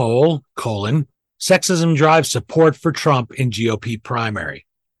 FDU poll, sexism drives support for Trump in GOP primary.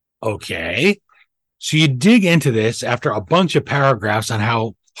 Okay. So you dig into this after a bunch of paragraphs on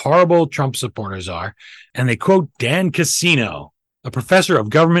how horrible Trump supporters are, and they quote Dan Cassino, a professor of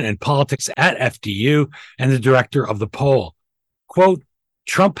government and politics at FDU and the director of the poll. Quote,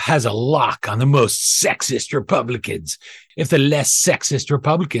 Trump has a lock on the most sexist Republicans. If the less sexist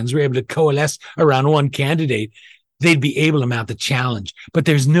Republicans were able to coalesce around one candidate, they'd be able to mount the challenge. But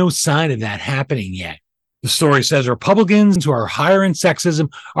there's no sign of that happening yet. The story says Republicans who are higher in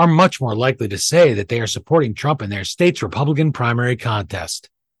sexism are much more likely to say that they are supporting Trump in their state's Republican primary contest.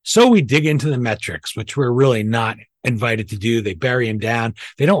 So we dig into the metrics, which we're really not invited to do. They bury him down.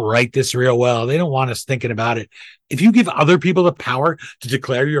 They don't write this real well. They don't want us thinking about it. If you give other people the power to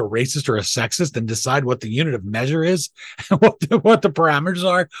declare you're a racist or a sexist and decide what the unit of measure is, what the parameters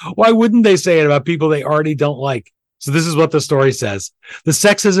are, why wouldn't they say it about people they already don't like? So this is what the story says. The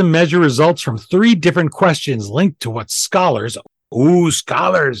sexism measure results from 3 different questions linked to what scholars,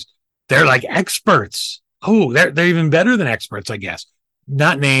 they're like experts. They're even better than experts, I guess.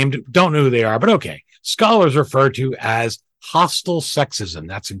 Not named, don't know who they are, but okay. Scholars refer to as hostile sexism.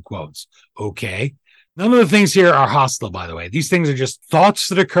 That's in quotes. Okay. None of the things here are hostile, by the way. These things are just thoughts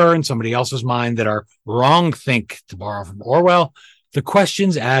that occur in somebody else's mind that are wrong think, to borrow from Orwell. The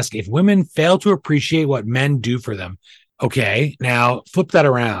questions ask if women fail to appreciate what men do for them. Okay, now flip that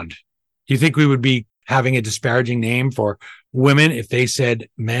around. Do you think we would be having a disparaging name for women if they said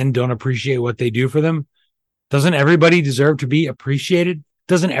men don't appreciate what they do for them? Doesn't everybody deserve to be appreciated?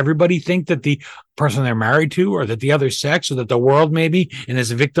 Doesn't everybody think that the person they're married to, or that the other sex, or that the world maybe in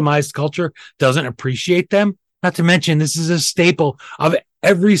this victimized culture doesn't appreciate them? Not to mention, this is a staple of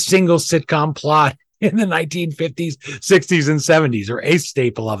every single sitcom plot in the 1950s, 60s, and 70s, or a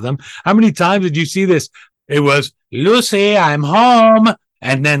staple of them. How many times did you see this? It was, Lucy, I'm home.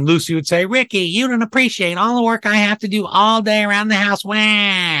 And then Lucy would say, Ricky, you don't appreciate all the work I have to do all day around the house.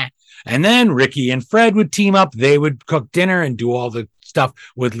 Wah. And then Ricky and Fred would team up. They would cook dinner and do all the stuff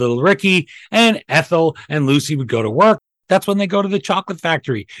with little Ricky, and Ethel and Lucy would go to work. That's when they go to the chocolate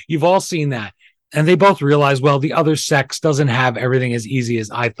factory. You've all seen that. And they both realize, well, the other sex doesn't have everything as easy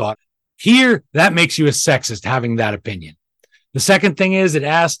as I thought. Here, that makes you a sexist having that opinion. The second thing is, it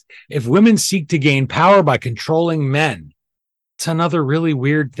asked if women seek to gain power by controlling men. It's another really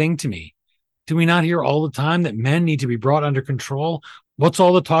weird thing to me. Do we not hear all the time that men need to be brought under control? What's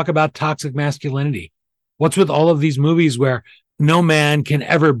all the talk about toxic masculinity? What's with all of these movies where no man can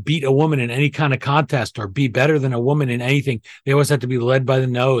ever beat a woman in any kind of contest or be better than a woman in anything? They always have to be led by the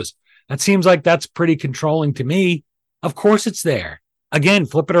nose. That seems like that's pretty controlling to me. Of course it's there. Again,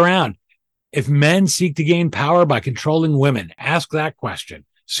 flip it around. If men seek to gain power by controlling women, ask that question.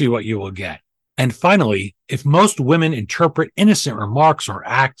 See what you will get. And finally, if most women interpret innocent remarks or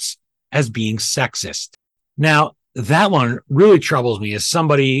acts as being sexist. Now, that one really troubles me as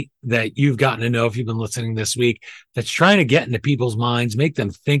somebody that you've gotten to know if you've been listening this week, that's trying to get into people's minds, make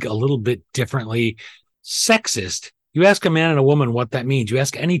them think a little bit differently. Sexist, you ask a man and a woman what that means. You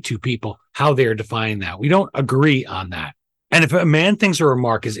ask any two people how they're defining that. We don't agree on that. And if a man thinks a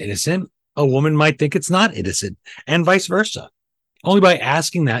remark is innocent, a woman might think it's not innocent, and vice versa. Only by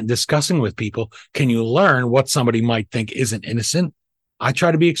asking that and discussing with people can you learn what somebody might think isn't innocent. I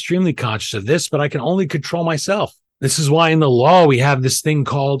try to be extremely conscious of this, but I can only control myself. This is why in the law we have this thing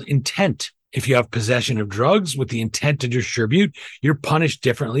called intent. If you have possession of drugs with the intent to distribute, you're punished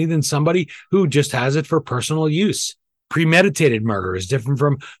differently than somebody who just has it for personal use. Premeditated murder is different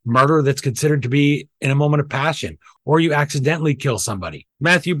from murder that's considered to be in a moment of passion, or you accidentally kill somebody.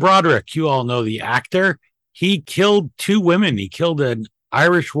 Matthew Broderick, you all know the actor. He killed 2 women. He killed an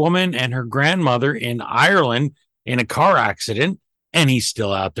Irish woman and her grandmother in Ireland in a car accident, and he's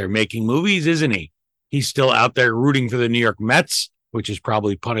still out there making movies, isn't he? He's still out there rooting for the New York Mets, which is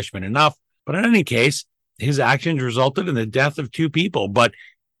probably punishment enough. But in any case, his actions resulted in the death of 2 people. But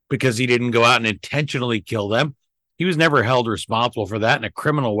because he didn't go out and intentionally kill them, he was never held responsible for that in a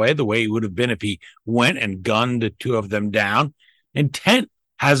criminal way, the way he would have been if he went and gunned 2 of them down. Intent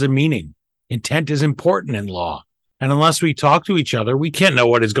has a meaning. Intent is important in law. And unless we talk to each other, we can't know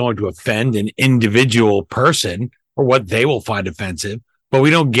what is going to offend an individual person or what they will find offensive. But we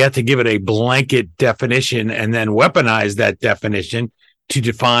don't get to give it a blanket definition and then weaponize that definition to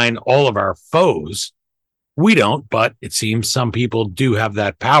define all of our foes. We don't, but it seems some people do have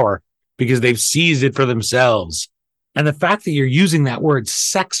that power because they've seized it for themselves. And the fact that you're using that word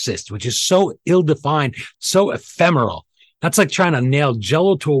sexist, which is so ill-defined, so ephemeral, that's like trying to nail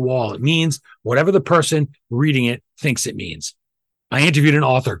Jell-O to a wall. It means whatever the person reading it thinks it means. I interviewed an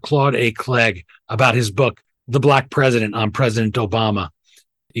author, Claude A. Clegg, about his book, The Black President, on President Obama.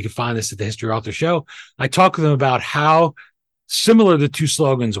 You can find this at the History Author Show. I talked with him about how similar the 2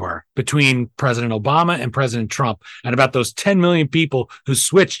 slogans were between President Obama and President Trump, and about those 10 million people who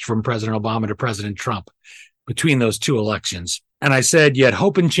switched from President Obama to President Trump between those 2 elections. And I said, you had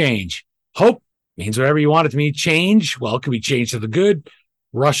hope and change. Hope means whatever you want it to mean. Change, well, it could be change to the good.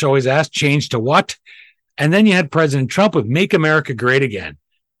 Rush always asked, change to what? And then you had President Trump with Make America Great Again.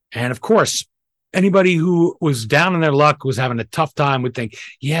 And of course, anybody who was down in their luck, was having a tough time, would think,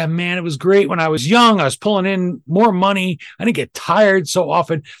 yeah, man, it was great when I was young. I was pulling in more money. I didn't get tired so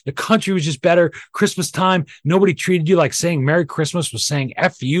often. The country was just better. Christmas time, nobody treated you like saying Merry Christmas was saying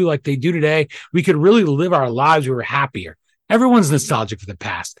F you like they do today. We could really live our lives. We were happier. Everyone's nostalgic for the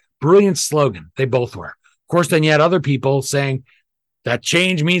past. Brilliant slogan. They both were. Of course, then you had other people saying that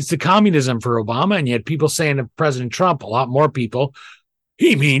change means to communism for Obama. And you had people saying to President Trump, a lot more people,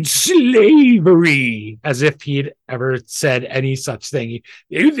 he means slavery, as if he'd ever said any such thing.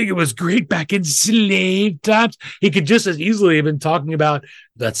 You think it was great back in slave times? He could just as easily have been talking about,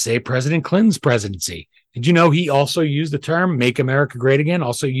 let's say, President Clinton's presidency. Did you know he also used the term Make America Great Again,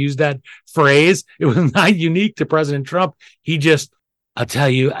 also used that phrase? It was not unique to President Trump. He just, I'll tell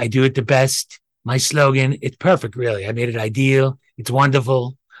you, I do it the best. My slogan, it's perfect, really. I made it ideal. It's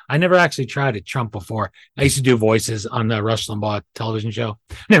wonderful. I never actually tried it Trump before. I used to do voices on the Rush Limbaugh television show.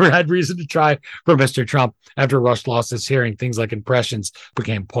 Never had reason to try for Mr. Trump. After Rush lost his hearing, things like impressions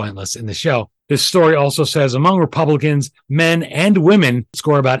became pointless in the show. This story also says among Republicans, men and women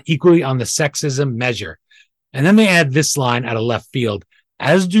score about equally on the sexism measure. And then they add this line out of left field,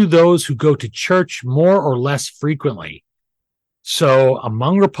 as do those who go to church more or less frequently. So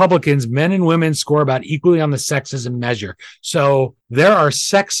among Republicans, men and women score about equally on the sexism measure. So there are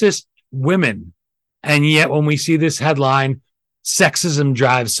sexist women. And yet when we see this headline, sexism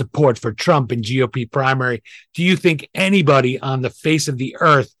drives support for Trump in GOP primary, do you think anybody on the face of the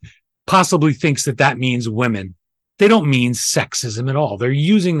earth possibly thinks that that means women? They don't mean sexism at all. They're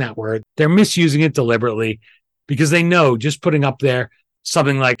using that word. They're misusing it deliberately because they know just putting up there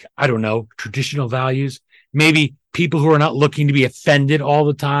something like, I don't know, traditional values, maybe people who are not looking to be offended all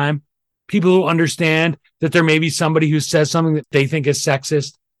the time, people who understand that there may be somebody who says something that they think is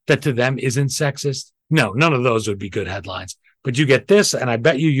sexist, that to them isn't sexist. No, none of those would be good headlines. But you get this, and I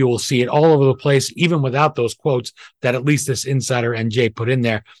bet you will see it all over the place, even without those quotes that at least this insider NJ put in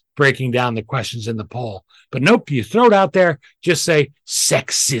there, breaking down the questions in the poll. But nope, you throw it out there, just say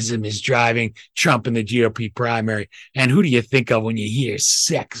sexism is driving Trump in the GOP primary. And who do you think of when you hear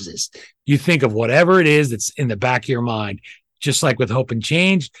sexist? You think of whatever it is that's in the back of your mind. Just like with Hope and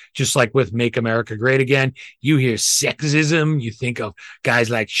Change, just like with Make America Great Again, you hear sexism, you think of guys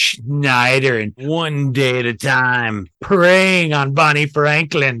like Schneider and One Day at a Time preying on Bonnie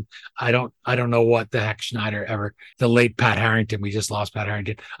Franklin. I don't know what the heck Schneider ever, the late Pat Harrington, we just lost Pat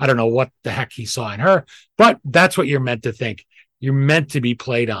Harrington. I don't know what the heck he saw in her, but that's what you're meant to think. You're meant to be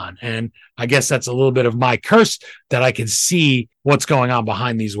played on. And I guess that's a little bit of my curse that I can see what's going on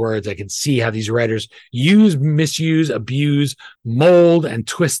behind these words. I can see how these writers use, misuse, abuse, mold, and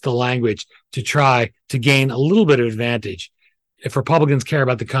twist the language to try to gain a little bit of advantage. If Republicans care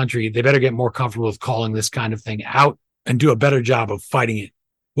about the country, they better get more comfortable with calling this kind of thing out and do a better job of fighting it.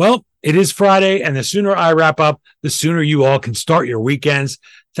 Well, it is Friday, and the sooner I wrap up, the sooner you all can start your weekends.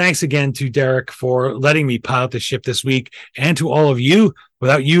 Thanks again to Derek for letting me pilot the ship this week, and to all of you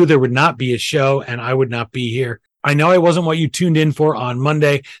Without you, there would not be a show and I would not be here. I know I wasn't what you tuned in for on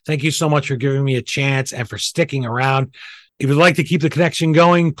Monday. Thank you so much for giving me a chance and for sticking around. If you'd like to keep the connection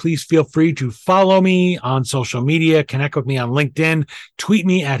going, please feel free to follow me on social media, connect with me on LinkedIn, tweet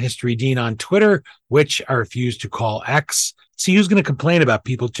me at HistoryDean on Twitter, which I refuse to call X. See who's going to complain about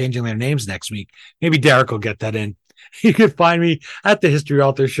people changing their names next week. Maybe Derek will get that in. You can find me at the History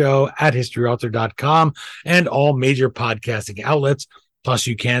Author Show at historyauthor.com and all major podcasting outlets. Plus,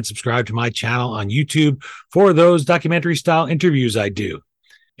 you can subscribe to my channel on YouTube for those documentary-style interviews I do.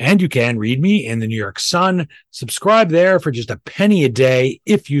 And you can read me in the New York Sun. Subscribe there for just a penny a day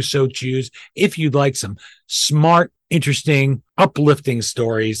if you so choose. If you'd like some smart, interesting, uplifting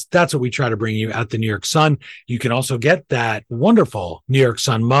stories, that's what we try to bring you at the New York Sun. You can also get that wonderful New York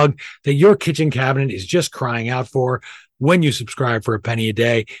Sun mug that your kitchen cabinet is just crying out for. When you subscribe for a penny a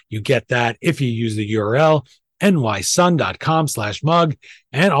day, you get that if you use the URL nysun.com/mug,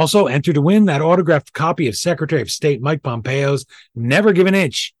 and also enter to win that autographed copy of Secretary of State Mike Pompeo's Never Give an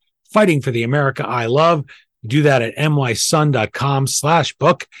Inch, Fighting for the America I Love. Do that at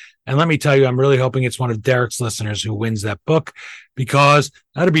nysun.com/book. And let me tell you, I'm really hoping it's one of Derek's listeners who wins that book, because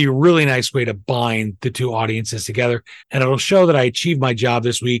that'd be a really nice way to bind the two audiences together. And it'll show that I achieved my job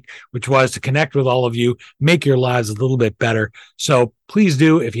this week, which was to connect with all of you, make your lives a little bit better. So please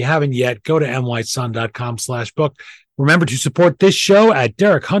do, if you haven't yet, go to nysun.com/book. Remember to support this show at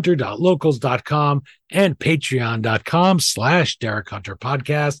DerekHunter.locals.com and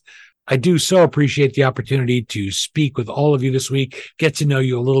patreon.com/DerekHunterPodcast. I do so appreciate the opportunity to speak with all of you this week, get to know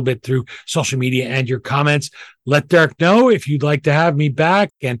you a little bit through social media and your comments. Let Derek know if you'd like to have me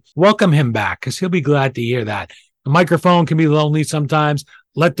back, and welcome him back, because he'll be glad to hear that. The microphone can be lonely sometimes.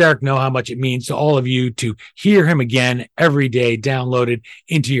 Let Derek know how much it means to all of you to hear him again every day, downloaded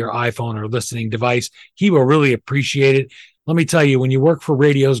into your iPhone or listening device. He will really appreciate it. Let me tell you, when you work for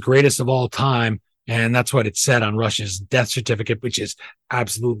radio's greatest of all time, and that's what it said on Rush's death certificate, which is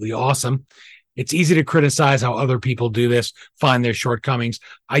absolutely awesome, it's easy to criticize how other people do this, find their shortcomings.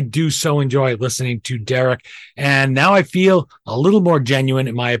 I do so enjoy listening to Derek, and now I feel a little more genuine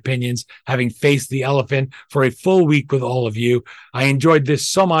in my opinions, having faced the elephant for a full week with all of you. I enjoyed this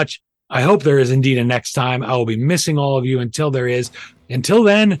so much. I hope there is indeed a next time. I will be missing all of you until there is. Until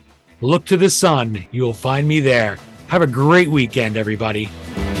then, look to the sun. You will find me there. Have a great weekend, everybody.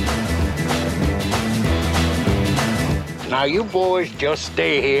 Now, you boys just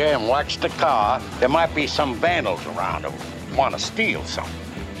stay here and watch the car. There might be some vandals around who want to steal something.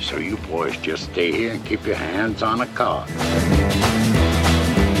 So you boys just stay here and keep your hands on the car.